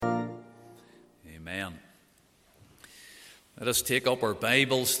Amen. Let us take up our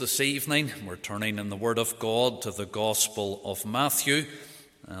Bibles this evening. We're turning in the Word of God to the Gospel of Matthew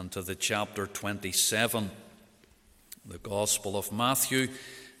and to the chapter 27. The Gospel of Matthew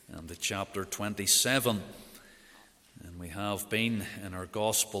and the chapter 27. And we have been in our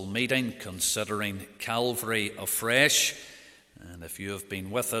Gospel meeting considering Calvary afresh. And if you have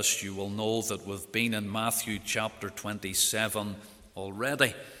been with us, you will know that we've been in Matthew chapter 27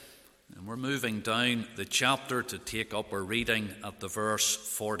 already. And we're moving down the chapter to take up our reading at the verse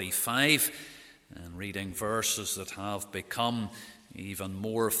 45, and reading verses that have become even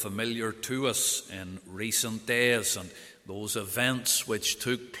more familiar to us in recent days, and those events which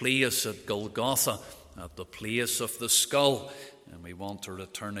took place at Golgotha, at the place of the skull. And we want to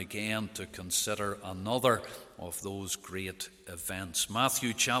return again to consider another of those great events.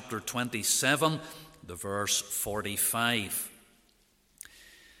 Matthew chapter 27, the verse 45.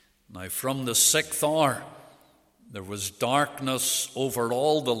 Now from the 6th hour there was darkness over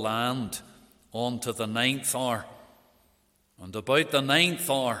all the land unto the 9th hour. And about the 9th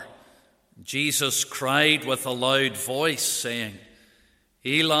hour Jesus cried with a loud voice, saying,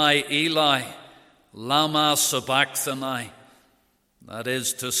 Eli, Eli, lama sabachthani. That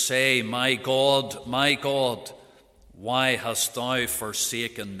is to say, my God, why hast thou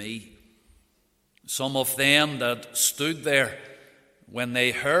forsaken me? Some of them that stood there, when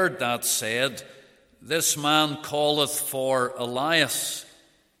they heard that, said, This man calleth for Elias.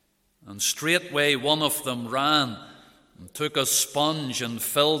 And straightway one of them ran and took a sponge and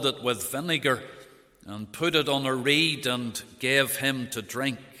filled it with vinegar and put it on a reed and gave him to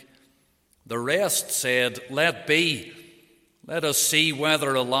drink. The rest said, Let be. Let us see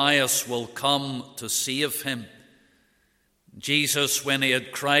whether Elias will come to save him. Jesus, when he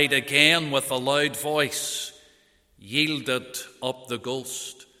had cried again with a loud voice, yielded up the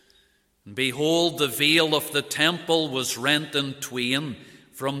ghost. And behold, the veil of the temple was rent in twain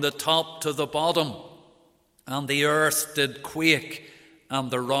from the top to the bottom, and the earth did quake,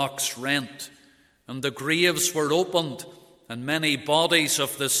 and the rocks rent, and the graves were opened, and many bodies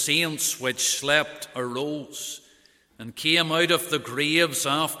of the saints which slept arose, and came out of the graves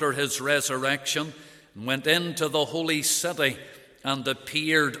after his resurrection, and went into the holy city, and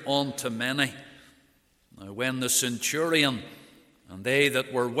appeared unto many. Now when the centurion and they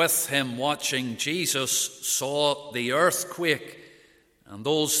that were with him watching Jesus saw the earthquake and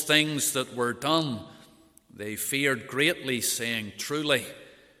those things that were done, they feared greatly, saying, Truly,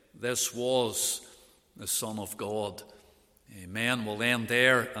 this was the Son of God. Amen. We'll end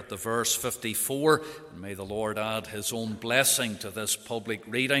there at the verse 54, and may the Lord add his own blessing to this public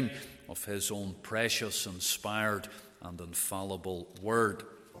reading of his own precious, inspired, and infallible word.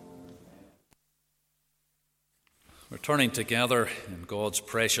 We're turning together in God's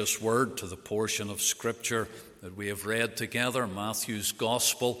precious word to the portion of Scripture that we have read together, Matthew's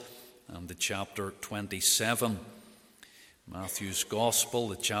Gospel and the chapter 27. Matthew's Gospel,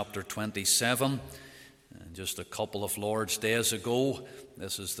 the chapter 27. And just a couple of Lord's days ago,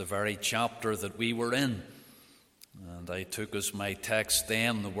 this is the very chapter that we were in. And I took as my text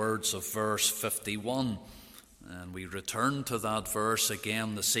then the words of verse 51. And we return to that verse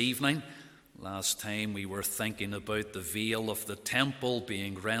again this evening. Last time we were thinking about the veil of the temple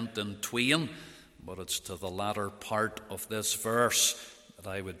being rent in twain, but it's to the latter part of this verse that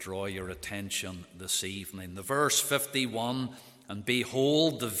I would draw your attention this evening. The verse 51, And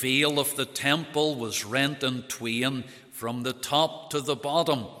behold, the veil of the temple was rent in twain from the top to the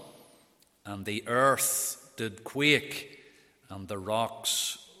bottom, and the earth did quake, and the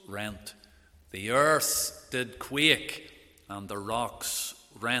rocks rent. The earth did quake, and the rocks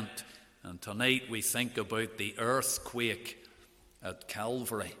rent. And tonight we think about the earthquake at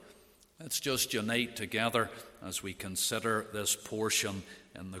Calvary. Let's just unite together as we consider this portion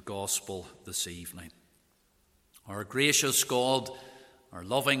in the Gospel this evening. Our gracious God, our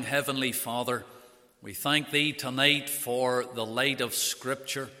loving Heavenly Father, we thank Thee tonight for the light of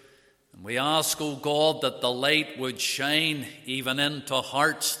Scripture. And we ask, O God, that the light would shine even into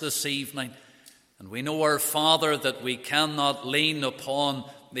hearts this evening. And we know, our Father, that we cannot lean upon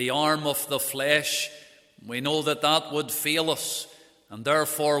the arm of the flesh. We know that that would fail us, and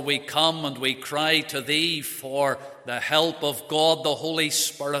therefore we come and we cry to Thee for the help of God the Holy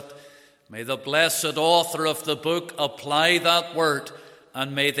Spirit. May the blessed author of the book apply that word,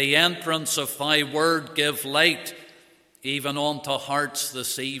 and may the entrance of Thy word give light even unto hearts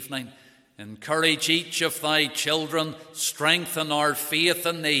this evening. Encourage each of Thy children, strengthen our faith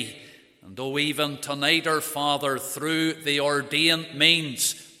in Thee. And oh, even tonight, our Father, through the ordained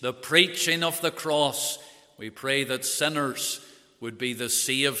means, the preaching of the cross, we pray that sinners would be the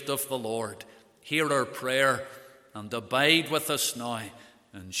saved of the Lord. hear our prayer and abide with us now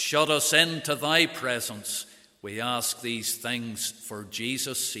and shut us into thy presence. We ask these things for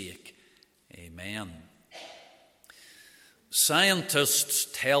Jesus' sake. Amen. Scientists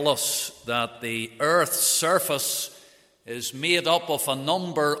tell us that the Earth's surface is made up of a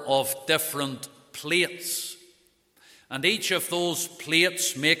number of different plates. And each of those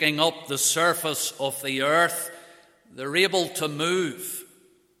plates making up the surface of the Earth, they're able to move.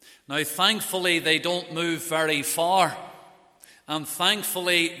 Now, thankfully, they don't move very far. And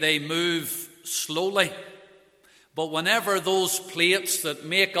thankfully, they move slowly. But whenever those plates that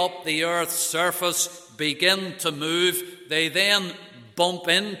make up the Earth's surface begin to move, they then bump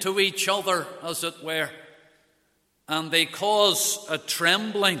into each other, as it were. And they cause a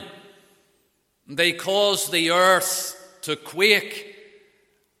trembling. They cause the earth to quake.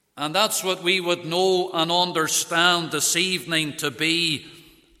 And that's what we would know and understand this evening to be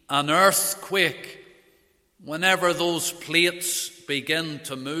an earthquake, whenever those plates begin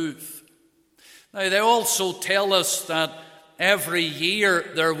to move. Now, they also tell us that every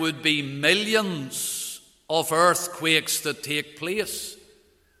year there would be millions of earthquakes that take place.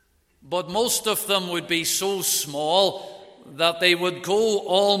 But most of them would be so small that they would go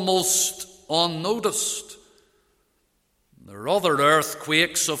almost unnoticed. There are other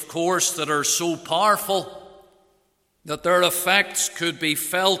earthquakes, of course, that are so powerful that their effects could be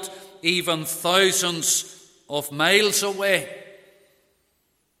felt even thousands of miles away.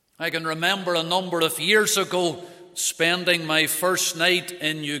 I can remember a number of years ago spending my first night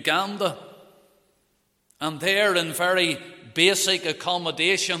in Uganda, and there in very basic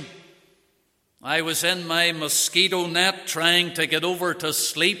accommodation, I was in my mosquito net trying to get over to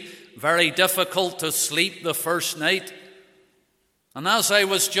sleep. Very difficult to sleep the first night. And as I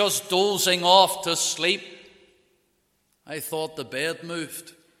was just dozing off to sleep, I thought the bed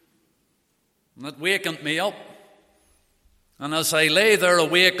moved. And it wakened me up. And as I lay there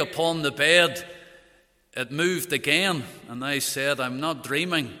awake upon the bed, it moved again. And I said, I'm not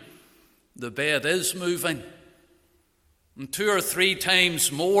dreaming. The bed is moving. And 2 or 3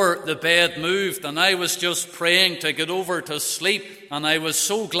 times more the bed moved, and I was just praying to get over to sleep, and I was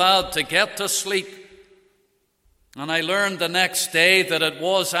so glad to get to sleep. And I learned the next day that it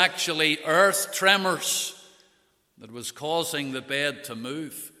was actually earth tremors that was causing the bed to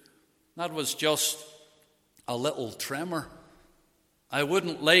move. That was just a little tremor. I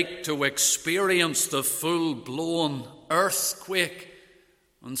wouldn't like to experience the full-blown earthquake.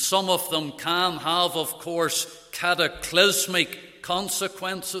 And some of them can have, of course, cataclysmic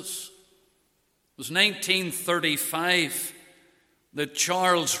consequences. It was 1935 that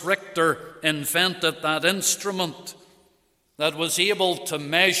Charles Richter invented that instrument that was able to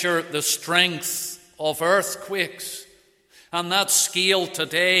measure the strength of earthquakes. And that scale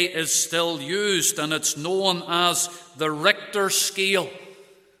today is still used, and it's known as the Richter scale,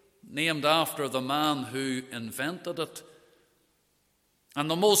 named after the man who invented it. And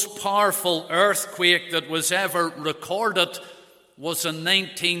the most powerful earthquake that was ever recorded was in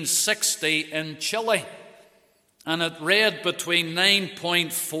 1960 in Chile. And it read between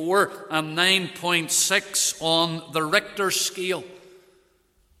 9.4 and 9.6 on the Richter scale.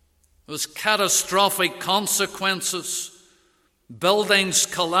 It was catastrophic consequences. Buildings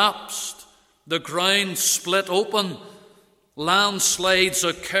collapsed. The ground split open. Landslides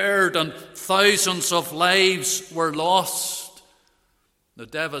occurred and thousands of lives were lost. The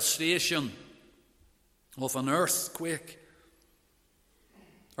devastation of an earthquake.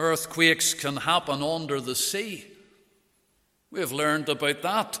 Earthquakes can happen under the sea. We have learned about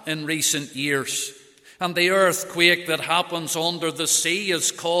that in recent years. And the earthquake that happens under the sea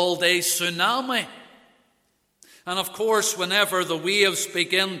is called a tsunami. And of course, whenever the waves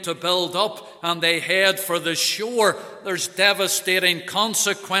begin to build up and they head for the shore, there's devastating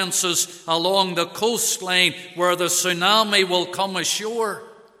consequences along the coastline where the tsunami will come ashore.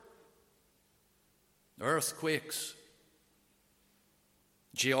 Earthquakes.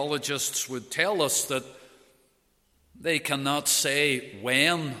 Geologists would tell us that they cannot say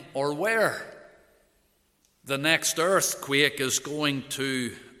when or where the next earthquake is going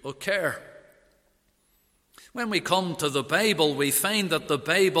to occur. When we come to the Bible, we find that the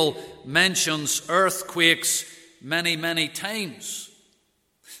Bible mentions earthquakes many, many times.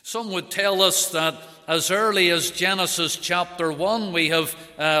 Some would tell us that as early as Genesis chapter 1, we have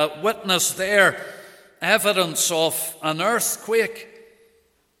witnessed there evidence of an earthquake.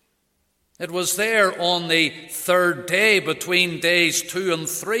 It was there on the third day between days 2 and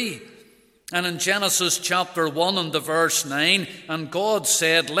 3. And in Genesis chapter 1 and the verse 9, and God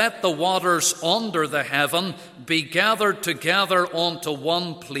said, "Let the waters under the heaven be gathered together unto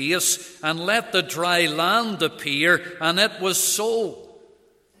one place, and let the dry land appear. And it was so."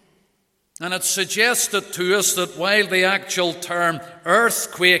 And it's suggested to us that while the actual term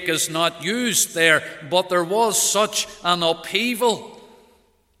earthquake is not used there, but there was such an upheaval,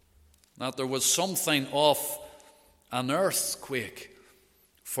 that there was something of an earthquake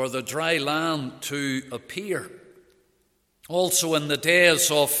for the dry land to appear. Also in the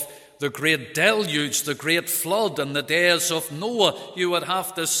days of the great deluge, the great flood, in the days of Noah, you would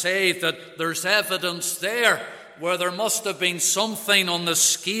have to say that there's evidence there where there must have been something on the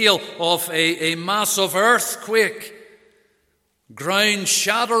scale of a massive earthquake, ground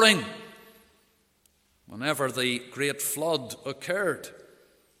shattering, whenever the great flood occurred.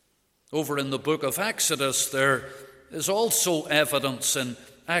 Over in the book of Exodus, there is also evidence in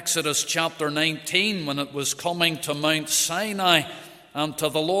Exodus chapter 19, when it was coming to Mount Sinai and to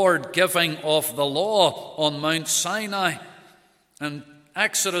the Lord giving of the law on Mount Sinai. And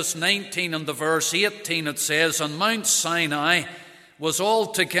Exodus 19 and the verse 18, it says, "And Mount Sinai was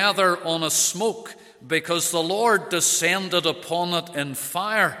altogether on a smoke, because the Lord descended upon it in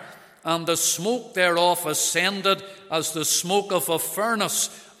fire, and the smoke thereof ascended as the smoke of a furnace,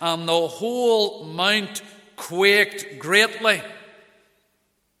 and the whole mount quaked greatly."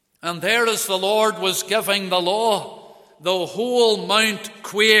 And there, as the Lord was giving the law, the whole mount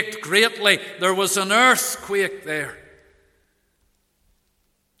quaked greatly. There was an earthquake there.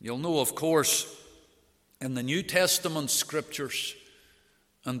 You'll know, of course, in the New Testament scriptures,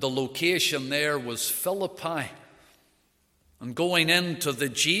 and the location there was Philippi. And going into the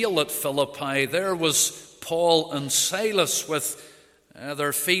jail at Philippi, there was Paul and Silas with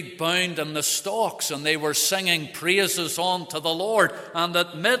their feet bound in the stocks, and they were singing praises unto the Lord. And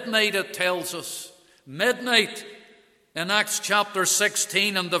at midnight, it tells us, midnight, in Acts chapter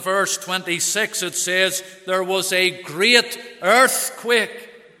 16 and the verse 26, it says, there was a great earthquake.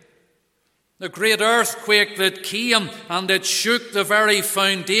 The great earthquake that came, and it shook the very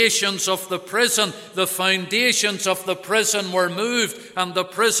foundations of the prison. The foundations of the prison were moved, and the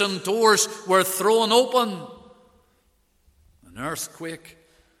prison doors were thrown open. An earthquake.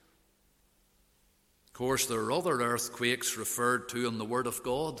 Of course, there are other earthquakes referred to in the Word of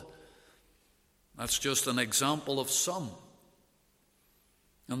God. That's just an example of some.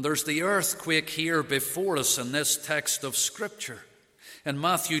 And there's the earthquake here before us in this text of Scripture. In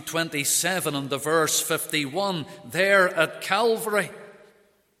Matthew 27 and the verse 51, there at Calvary,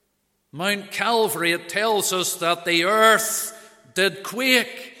 Mount Calvary, it tells us that the earth did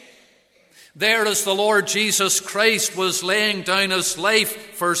quake. There, as the Lord Jesus Christ was laying down his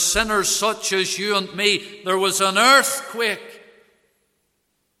life for sinners such as you and me, there was an earthquake.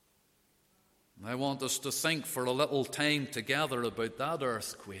 I want us to think for a little time together about that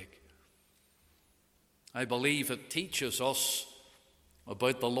earthquake. I believe it teaches us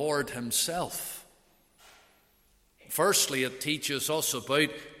about the Lord himself. Firstly, it teaches us about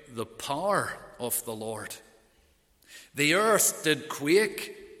the power of the Lord. The earth did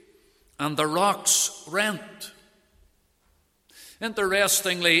quake, and the rocks rent.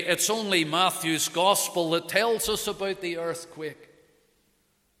 Interestingly, it's only Matthew's Gospel that tells us about the earthquake.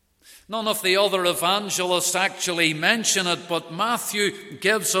 None of the other evangelists actually mention it, but Matthew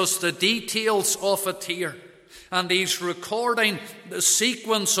gives us the details of it here. And he's recording the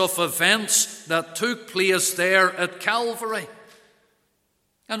sequence of events that took place there at Calvary.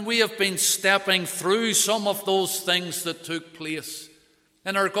 And we have been stepping through some of those things that took place.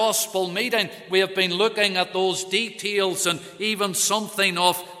 In our gospel meeting, we have been looking at those details and even something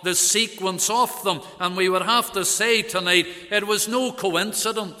of the sequence of them. And we would have to say tonight, it was no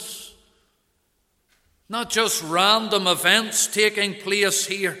coincidence. Not just random events taking place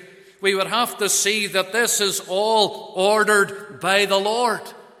here. We would have to see that this is all ordered by the Lord.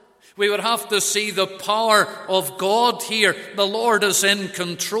 We would have to see the power of God here. The Lord is in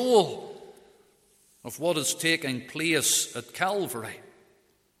control of what is taking place at Calvary.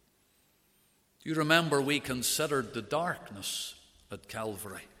 Do you remember we considered the darkness at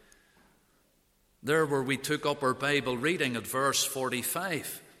Calvary? There where we took up our Bible reading at verse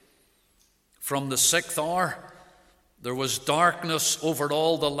 45. From the 6th hour, there was darkness over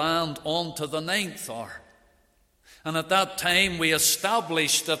all the land unto the 9th hour. And at that time we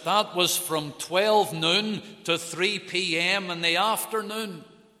established that that was from 12 noon to 3 p.m. in the afternoon.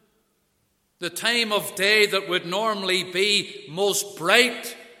 The time of day that would normally be most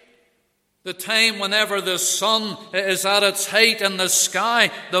bright. The time whenever the sun is at its height in the sky,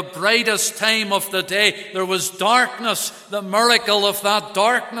 the brightest time of the day. There was darkness, the miracle of that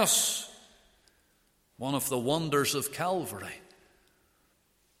darkness. one of the wonders of Calvary.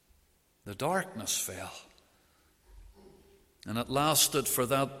 The darkness fell, and it lasted for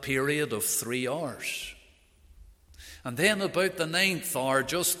that period of 3 hours. And then about the 9th hour,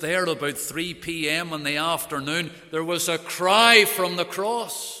 just there about 3 p.m. in the afternoon, there was a cry from the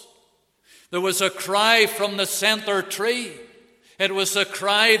cross. There was a cry from the center tree. It was a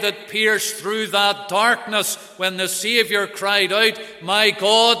cry that pierced through that darkness when the Saviour cried out, my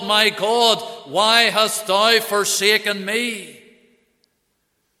God, why hast thou forsaken me?"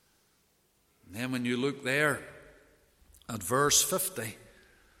 And then when you look there at verse 50, it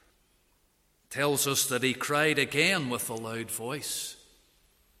tells us that he cried again with a loud voice.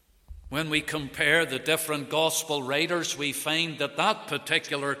 When we compare the different gospel writers, we find that that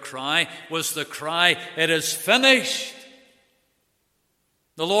particular cry was the cry, "It is finished."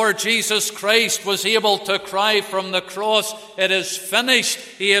 The Lord Jesus Christ was able to cry from the cross, "It is finished."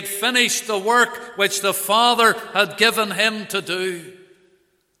 He had finished the work which the Father had given him to do.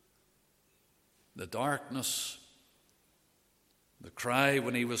 The darkness, the cry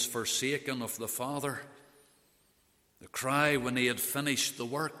when he was forsaken of the Father, the cry when he had finished the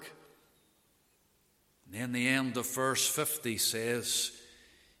work. And then the end of verse 50 says,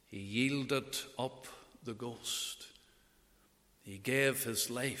 he yielded up the ghost. He gave his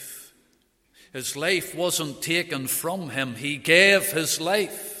life. His life wasn't taken from him. He gave his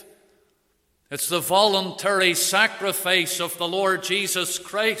life. It's the voluntary sacrifice of the Lord Jesus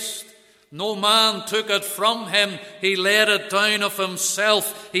Christ. No man took it from him. He laid it down of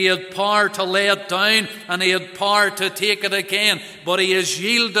himself. He had power to lay it down, and he had power to take it again. But he has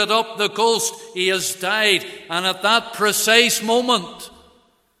yielded up the ghost. He has died. And at that precise moment,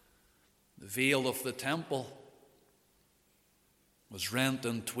 the veil of the temple was rent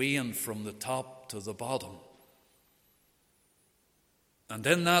in twain from the top to the bottom. And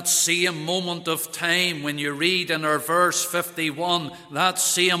in that same moment of time, when you read in our verse 51, that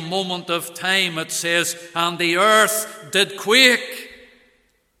same moment of time, it says, and the earth did quake.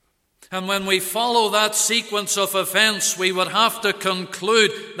 And when we follow that sequence of events, we would have to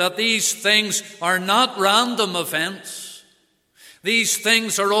conclude that these things are not random events. These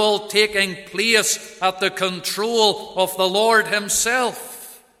things are all taking place at the control of the Lord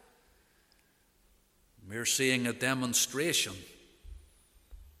himself. We're seeing a demonstration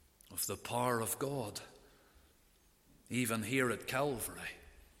of the power of God, even here at Calvary.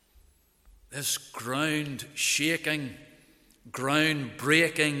 This ground-shaking,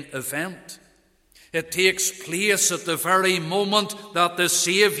 ground-breaking event, it takes place at the very moment that the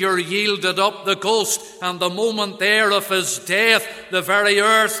Saviour yielded up the ghost, and the moment there of his death, the very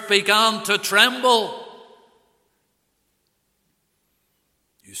earth began to tremble.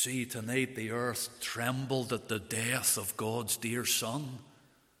 You see, tonight the earth trembled at the death of God's dear Son.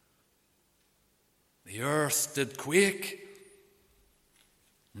 The earth did quake,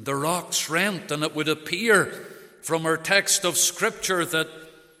 and the rocks rent, and it would appear from our text of Scripture that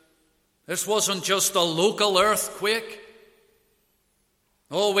this wasn't just a local earthquake.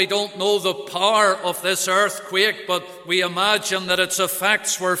 Oh, we don't know the power of this earthquake, but we imagine that its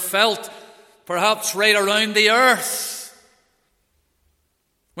effects were felt perhaps right around the earth.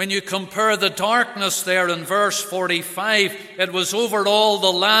 When you compare the darkness there in verse 45, it was over all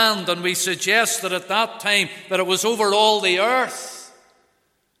the land, and we suggest that at that time that it was over all the earth.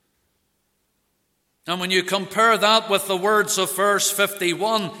 And when you compare that with the words of verse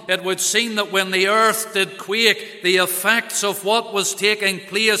 51, it would seem that when the earth did quake, the effects of what was taking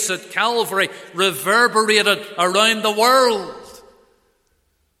place at Calvary reverberated around the world.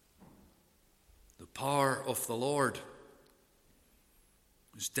 The power of the Lord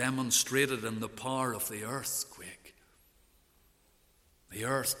was demonstrated in the power of the earthquake. The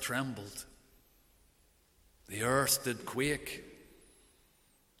earth trembled. The earth did quake.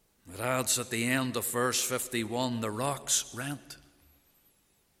 It adds at the end of verse 51, the rocks rent.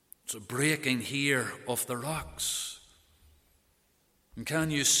 It's a breaking here of the rocks. And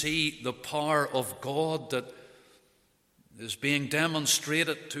can you see the power of God that is being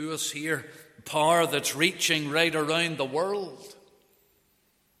demonstrated to us here? Power that's reaching right around the world.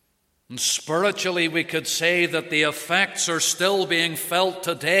 And spiritually, we could say that the effects are still being felt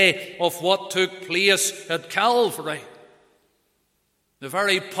today of what took place at Calvary. The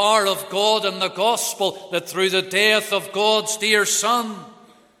very power of God in the gospel, that through the death of God's dear Son,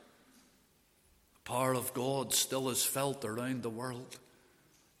 the power of God still is felt around the world.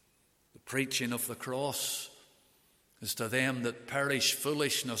 The preaching of the cross is to them that perish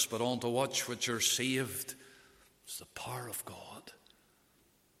foolishness, but unto which are saved. It's the power of God.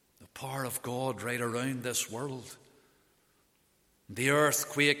 The power of God right around this world. The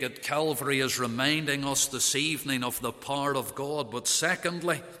earthquake at Calvary is reminding us this evening of the power of God. But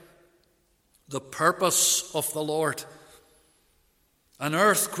secondly, the purpose of the Lord. An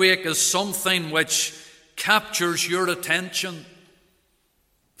earthquake is something which captures your attention.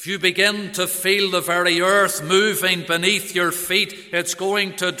 If you begin to feel the very earth moving beneath your feet, it's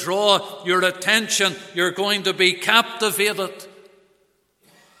going to draw your attention. You're going to be captivated.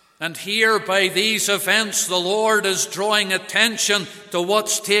 And here, by these events, the Lord is drawing attention to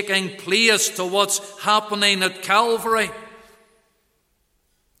what's taking place, to what's happening at Calvary.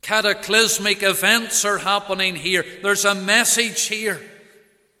 Cataclysmic events are happening here. There's a message here.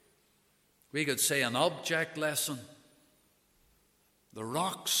 We could say an object lesson. The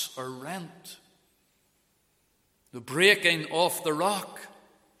rocks are rent. The breaking of the rock.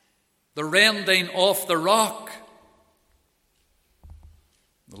 The rending of the rock.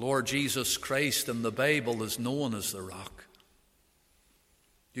 The Lord Jesus Christ in the Bible is known as the rock.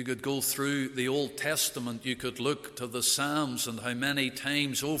 You could go through the Old Testament, you could look to the Psalms, and how many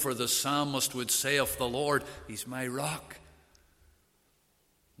times over the psalmist would say of the Lord, He's my rock,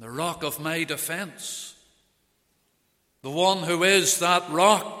 the rock of my defense, the one who is that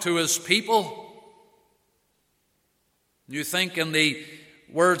rock to His people. You think in the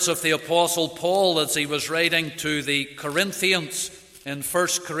words of the Apostle Paul as he was writing to the Corinthians, in 1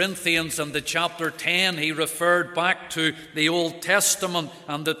 Corinthians and the chapter 10, he referred back to the Old Testament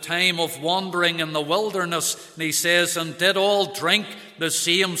and the time of wandering in the wilderness. And he says, and did all drink the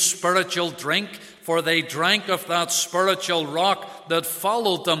same spiritual drink? For they drank of that spiritual rock that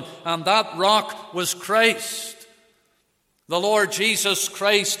followed them, and that rock was Christ. The Lord Jesus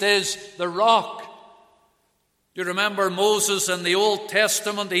Christ is the rock. Do you remember Moses in the Old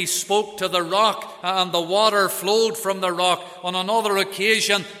Testament? He spoke to the rock and the water flowed from the rock. On another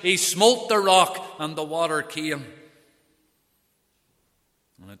occasion, he smote the rock and the water came.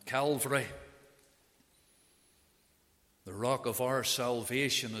 And at Calvary, the rock of our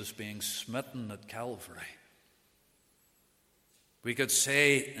salvation is being smitten at Calvary. We could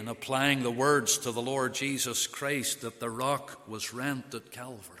say, in applying the words to the Lord Jesus Christ, that the rock was rent at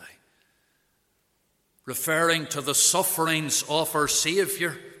Calvary, referring to the sufferings of our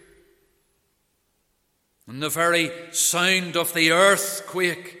Saviour. And the very sound of the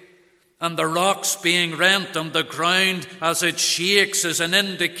earthquake and the rocks being rent and the ground as it shakes is an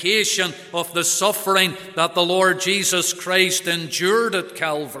indication of the suffering that the Lord Jesus Christ endured at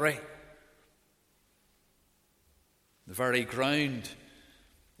Calvary. The very ground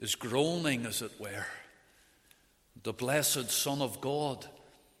is groaning, as it were. The blessed Son of God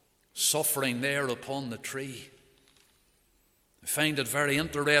suffering there upon the tree. I find it very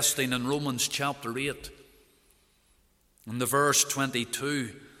interesting in Romans chapter 8, in the verse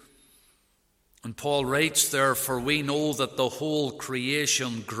 22. And Paul writes there, for we know that the whole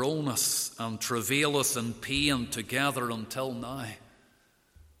creation groaneth and travaileth in pain together until now.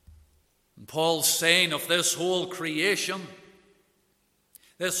 And Paul's saying of this whole creation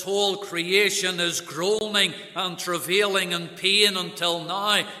is groaning and travailing in pain until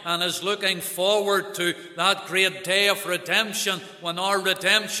now, and is looking forward to that great day of redemption when our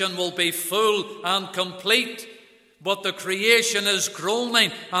redemption will be full and complete. But the creation is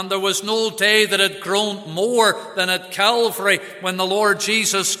groaning, and there was no day that it groaned more than at Calvary when the Lord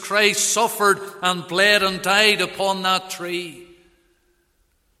Jesus Christ suffered and bled and died upon that tree.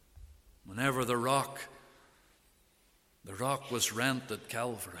 Whenever the rock was rent at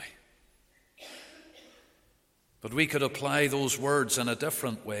Calvary. But we could apply those words in a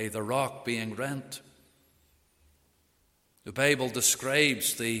different way, the rock being rent. The Bible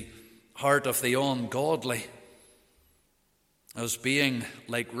describes the heart of the ungodly as being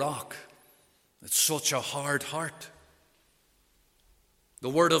like rock. It's such a hard heart. The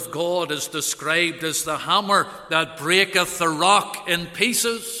Word of God is described as the hammer that breaketh the rock in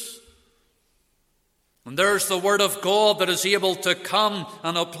pieces. And there's the Word of God that is able to come,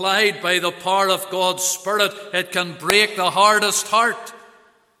 and applied by the power of God's Spirit, it can break the hardest heart.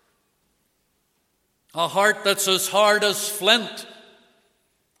 A heart that's as hard as flint.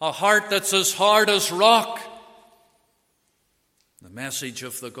 A heart that's as hard as rock. The message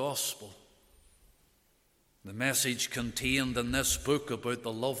of the gospel. The message contained in this book about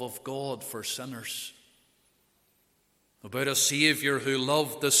the love of God for sinners. About a Saviour who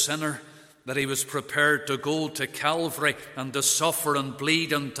loved the sinner, that he was prepared to go to Calvary and to suffer and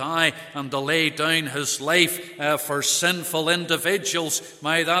bleed and die and to lay down his life for sinful individuals.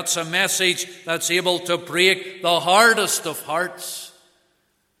 That's a message that's able to break the hardest of hearts.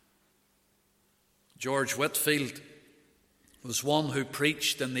 George Whitefield was one who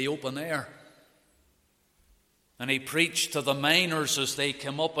preached in the open air. And he preached to the miners as they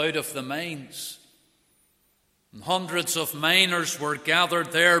came up out of the mines. And hundreds of miners were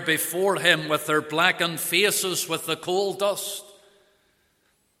gathered there before him with their blackened faces with the coal dust.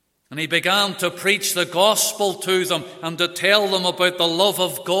 And he began to preach the gospel to them and to tell them about the love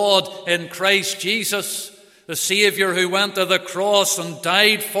of God in Christ Jesus, the Saviour who went to the cross and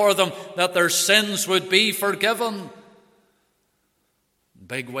died for them that their sins would be forgiven.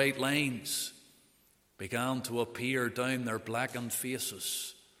 Big white lines began to appear down their blackened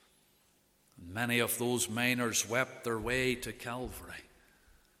faces. And many of those miners wept their way to Calvary,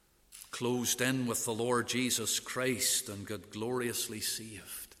 closed in with the Lord Jesus Christ, and got gloriously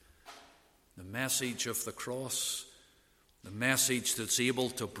saved. The message of the cross, the message that's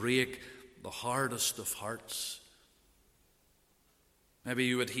able to break the hardest of hearts. Maybe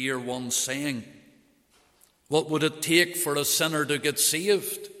you would hear one saying, what would it take for a sinner to get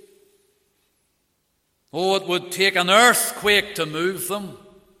saved? Oh, it would take an earthquake to move them.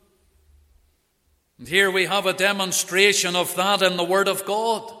 And here we have a demonstration of that in the Word of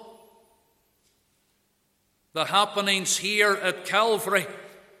God. The happenings here at Calvary,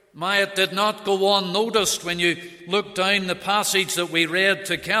 it did not go unnoticed when you look down the passage that we read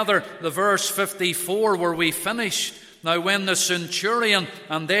together, the verse 54 where we finished. Now when the centurion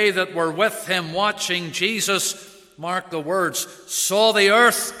and they that were with him watching Jesus, mark the words, saw the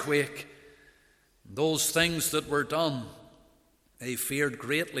earthquake, those things that were done, they feared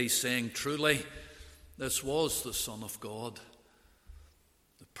greatly, saying, truly, this was the Son of God.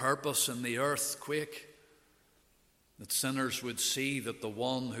 The purpose in the earthquake, that sinners would see that the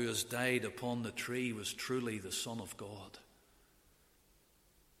one who has died upon the tree was truly the Son of God.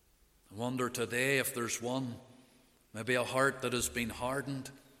 I wonder today if there's one, maybe a heart that has been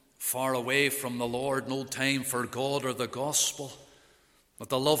hardened, far away from the Lord, no time for God or the gospel. But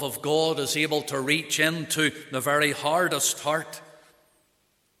the love of God is able to reach into the very hardest heart.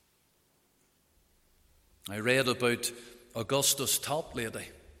 I read about Augustus Toplady.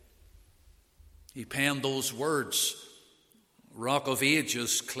 He penned those words, Rock of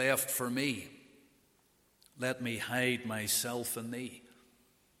Ages, cleft for me. Let me hide myself in thee.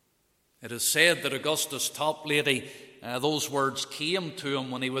 It is said that Augustus Toplady, those words came to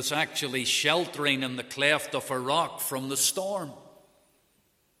him when he was actually sheltering in the cleft of a rock from the storm.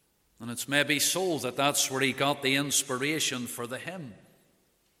 And it's maybe so that that's where he got the inspiration for the hymn.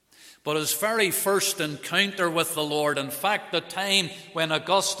 But his very first encounter with the Lord, in fact, the time when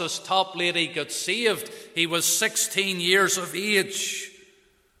Augustus Toplady got saved, he was 16 years of age.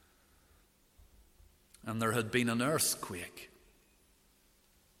 And there had been an earthquake.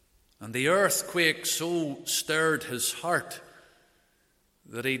 And the earthquake so stirred his heart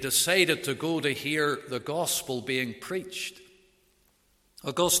that he decided to go to hear the gospel being preached.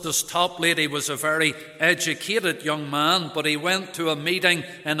 Augustus Toplady was a very educated young man, but he went to a meeting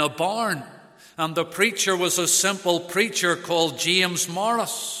in a barn, and the preacher was a simple preacher called James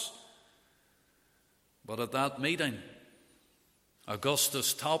Morris. But at that meeting,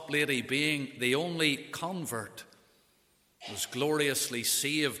 Augustus Toplady, being the only convert, was gloriously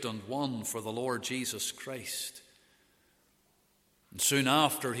saved and won for the Lord Jesus Christ. And soon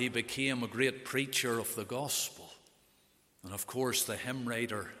after, he became a great preacher of the gospel. And of course, the hymn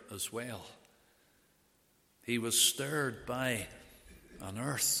writer as well. He was stirred by an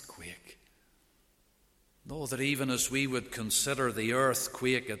earthquake. Know that even as we would consider the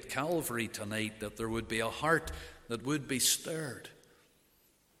earthquake at Calvary tonight, that there would be a heart that would be stirred,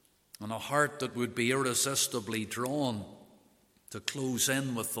 and a heart that would be irresistibly drawn to close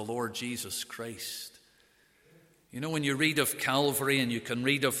in with the Lord Jesus Christ. You know, when you read of Calvary and you can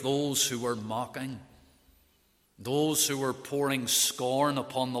read of those who were mocking, those who were pouring scorn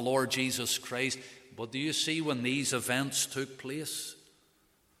upon the Lord Jesus Christ. But do you see when these events took place?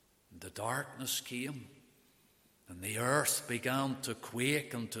 The darkness came, and the earth began to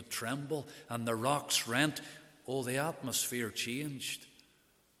quake and to tremble, and the rocks rent. Oh, the atmosphere changed.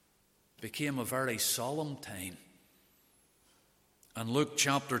 It became a very solemn time. And Luke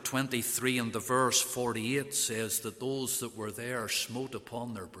chapter 23 and the verse 48 says that those that were there smote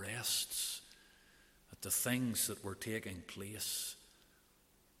upon their breasts the things that were taking place.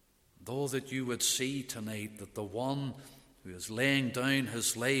 Though that you would see tonight that the one who is laying down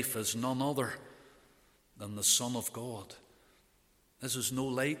his life is none other than the Son of God. This is no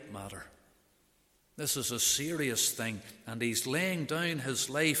light matter. This is a serious thing, and he's laying down his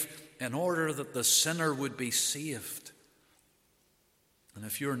life in order that the sinner would be saved. And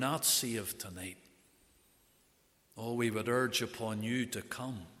if you're not saved tonight, we would urge upon you to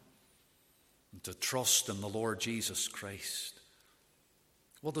come and to trust in the Lord Jesus Christ.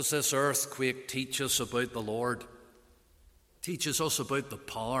 What does this earthquake teach us about the Lord? It teaches us about the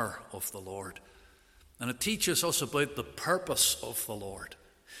power of the Lord. And it teaches us about the purpose of the Lord.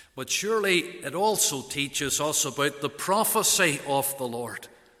 But surely it also teaches us about the prophecy of the Lord.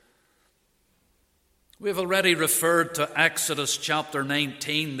 We've already referred to Exodus chapter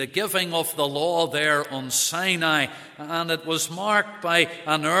 19, the giving of the law there on Sinai, and it was marked by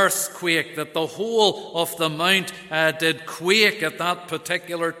an earthquake that the whole of the mount did quake at that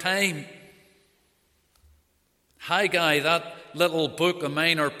particular time. Haggai, that little book, a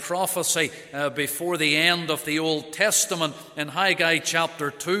minor prophecy before the end of the Old Testament, in Haggai chapter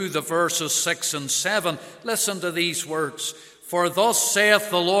 2, the verses 6 and 7, listen to these words. For thus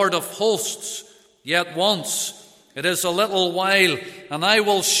saith the Lord of hosts, yet once, it is a little while, and I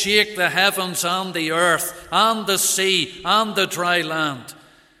will shake the heavens and the earth, and the sea, and the dry land.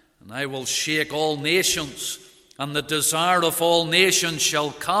 And I will shake all nations, and the desire of all nations shall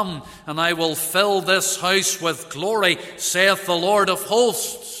come, and I will fill this house with glory, saith the Lord of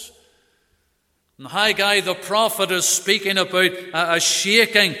hosts. And Haggai the prophet is speaking about a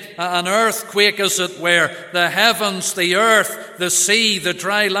shaking, an earthquake as it were, the heavens, the earth, the sea, the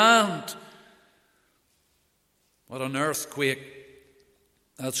dry land. What an earthquake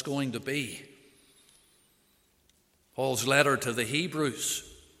that's going to be. Paul's letter to the Hebrews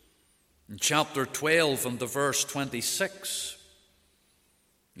in chapter 12 and the verse 26.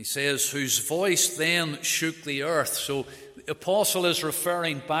 He says, whose voice then shook the earth. So the apostle is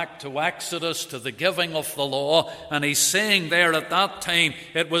referring back to Exodus, to the giving of the law, and he's saying there at that time,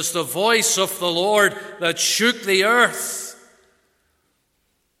 it was the voice of the Lord that shook the earth.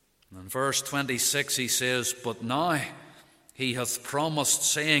 In verse 26 he says, but now he hath promised,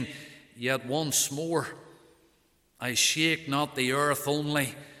 saying, yet once more I shake not the earth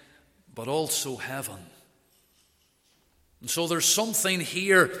only, but also heaven. And so there's something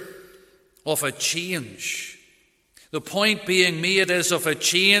here of a change. The point being made is of a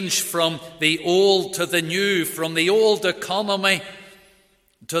change from the old to the new, from the old economy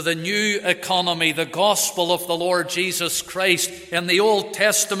to the new economy, the gospel of the Lord Jesus Christ. In the Old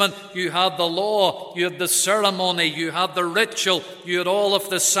Testament, you had the law, you had the ceremony, you had the ritual, you had all of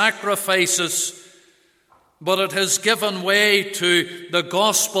the sacrifices. But it has given way to the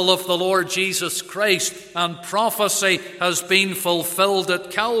gospel of the Lord Jesus Christ, and prophecy has been fulfilled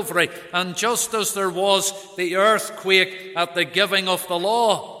at Calvary. And just as there was the earthquake at the giving of the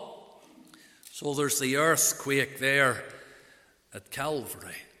law, so there's the earthquake there at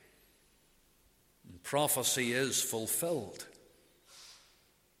Calvary. And prophecy is fulfilled.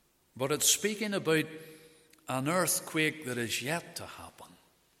 But it's speaking about an earthquake that is yet to happen.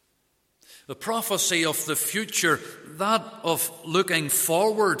 The prophecy of the future, that of looking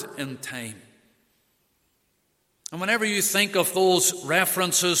forward in time. And whenever you think of those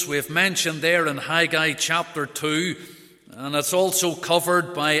references we've mentioned there in Haggai chapter 2, and it's also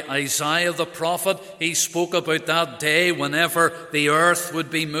covered by Isaiah the prophet, he spoke about that day whenever the earth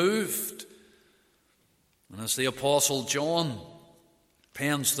would be moved. And as the Apostle John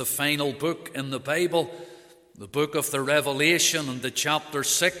pens the final book in the Bible, the book of the Revelation, and the chapter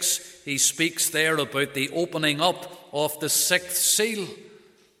 6, he speaks there about the opening up of the sixth seal.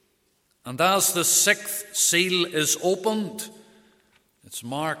 And as the sixth seal is opened, it's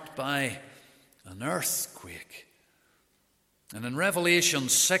marked by an earthquake. And in Revelation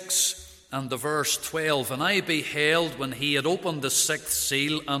 6 and the verse 12, and I beheld when he had opened the sixth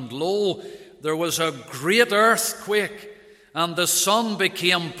seal, and lo, there was a great earthquake, and the sun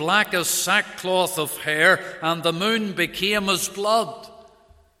became black as sackcloth of hair, and the moon became as blood.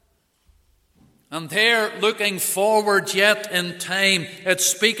 And there, looking forward yet in time, it's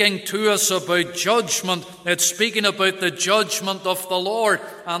speaking to us about judgment. It's speaking about the judgment of the Lord.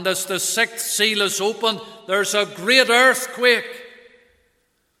 And as the sixth seal is opened, there's a great earthquake.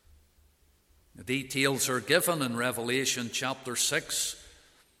 The details are given in Revelation chapter 6,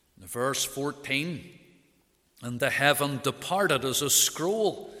 verse 14. And the heaven departed as a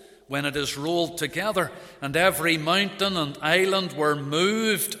scroll when it is rolled together, and every mountain and island were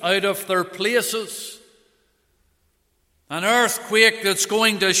moved out of their places. An earthquake that's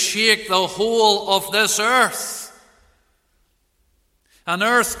going to shake the whole of this earth. An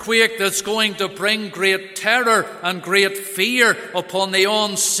earthquake that's going to bring great terror and great fear upon the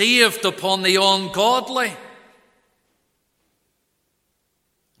unsaved, upon the ungodly.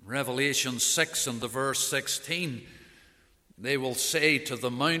 Revelation 6 and the verse 16, they will say to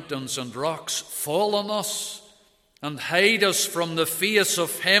the mountains and rocks, fall on us, and hide us from the face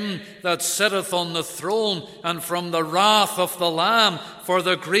of him that sitteth on the throne, and from the wrath of the Lamb, for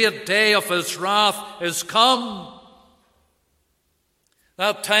the great day of his wrath is come.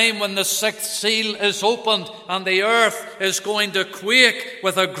 That time when the sixth seal is opened and the earth is going to quake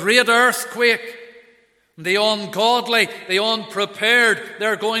with a great earthquake. The ungodly, the unprepared,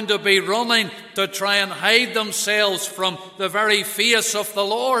 they're going to be running to try and hide themselves from the very face of the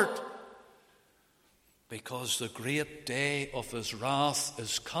Lord. Because the great day of his wrath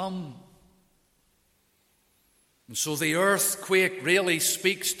is come. And so the earthquake really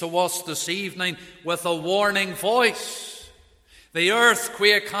speaks to us this evening with a warning voice. The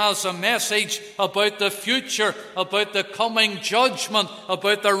earthquake has a message about the future, about the coming judgment,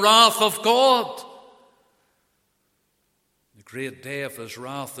 about the wrath of God. The great day of his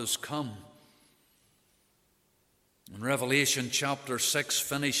wrath has come. And Revelation chapter 6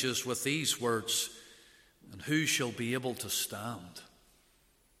 finishes with these words, "And who shall be able to stand?"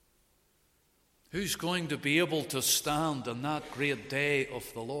 Who's going to be able to stand on that great day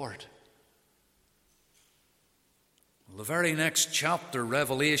of the Lord? Well, the very next chapter,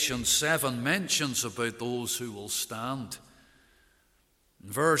 Revelation 7, mentions about those who will stand.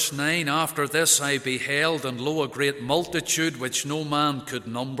 In verse 9, "After this I beheld, and lo, a great multitude which no man could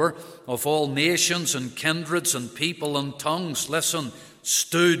number, of all nations and kindreds and people and tongues," listen,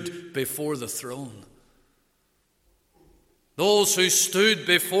 "stood before the throne." Those who stood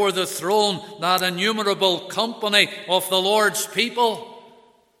before the throne, that innumerable company of the Lord's people.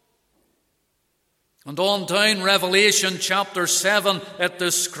 And on down Revelation chapter 7, it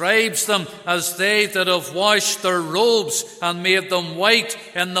describes them as they that have washed their robes and made them white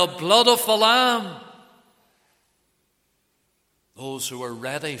in the blood of the Lamb. Those who are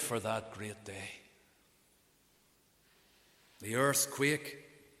ready for that great day. The earthquake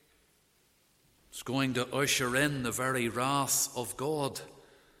is going to usher in the very wrath of God.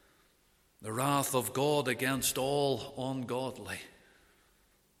 The wrath of God against all ungodly.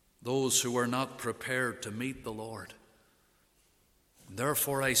 Those who are not prepared to meet the Lord. And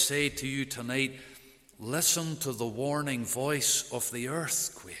therefore I say to you tonight, listen to the warning voice of the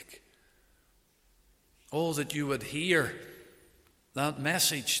earthquake. Oh, that you would hear that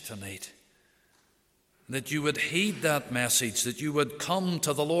message tonight. That you would heed that message, that you would come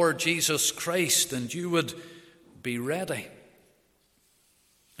to the Lord Jesus Christ and you would be ready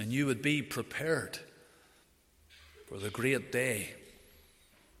and you would be prepared for the great day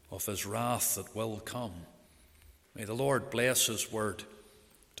of his wrath that will come. May the Lord bless his word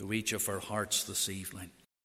to each of our hearts this evening.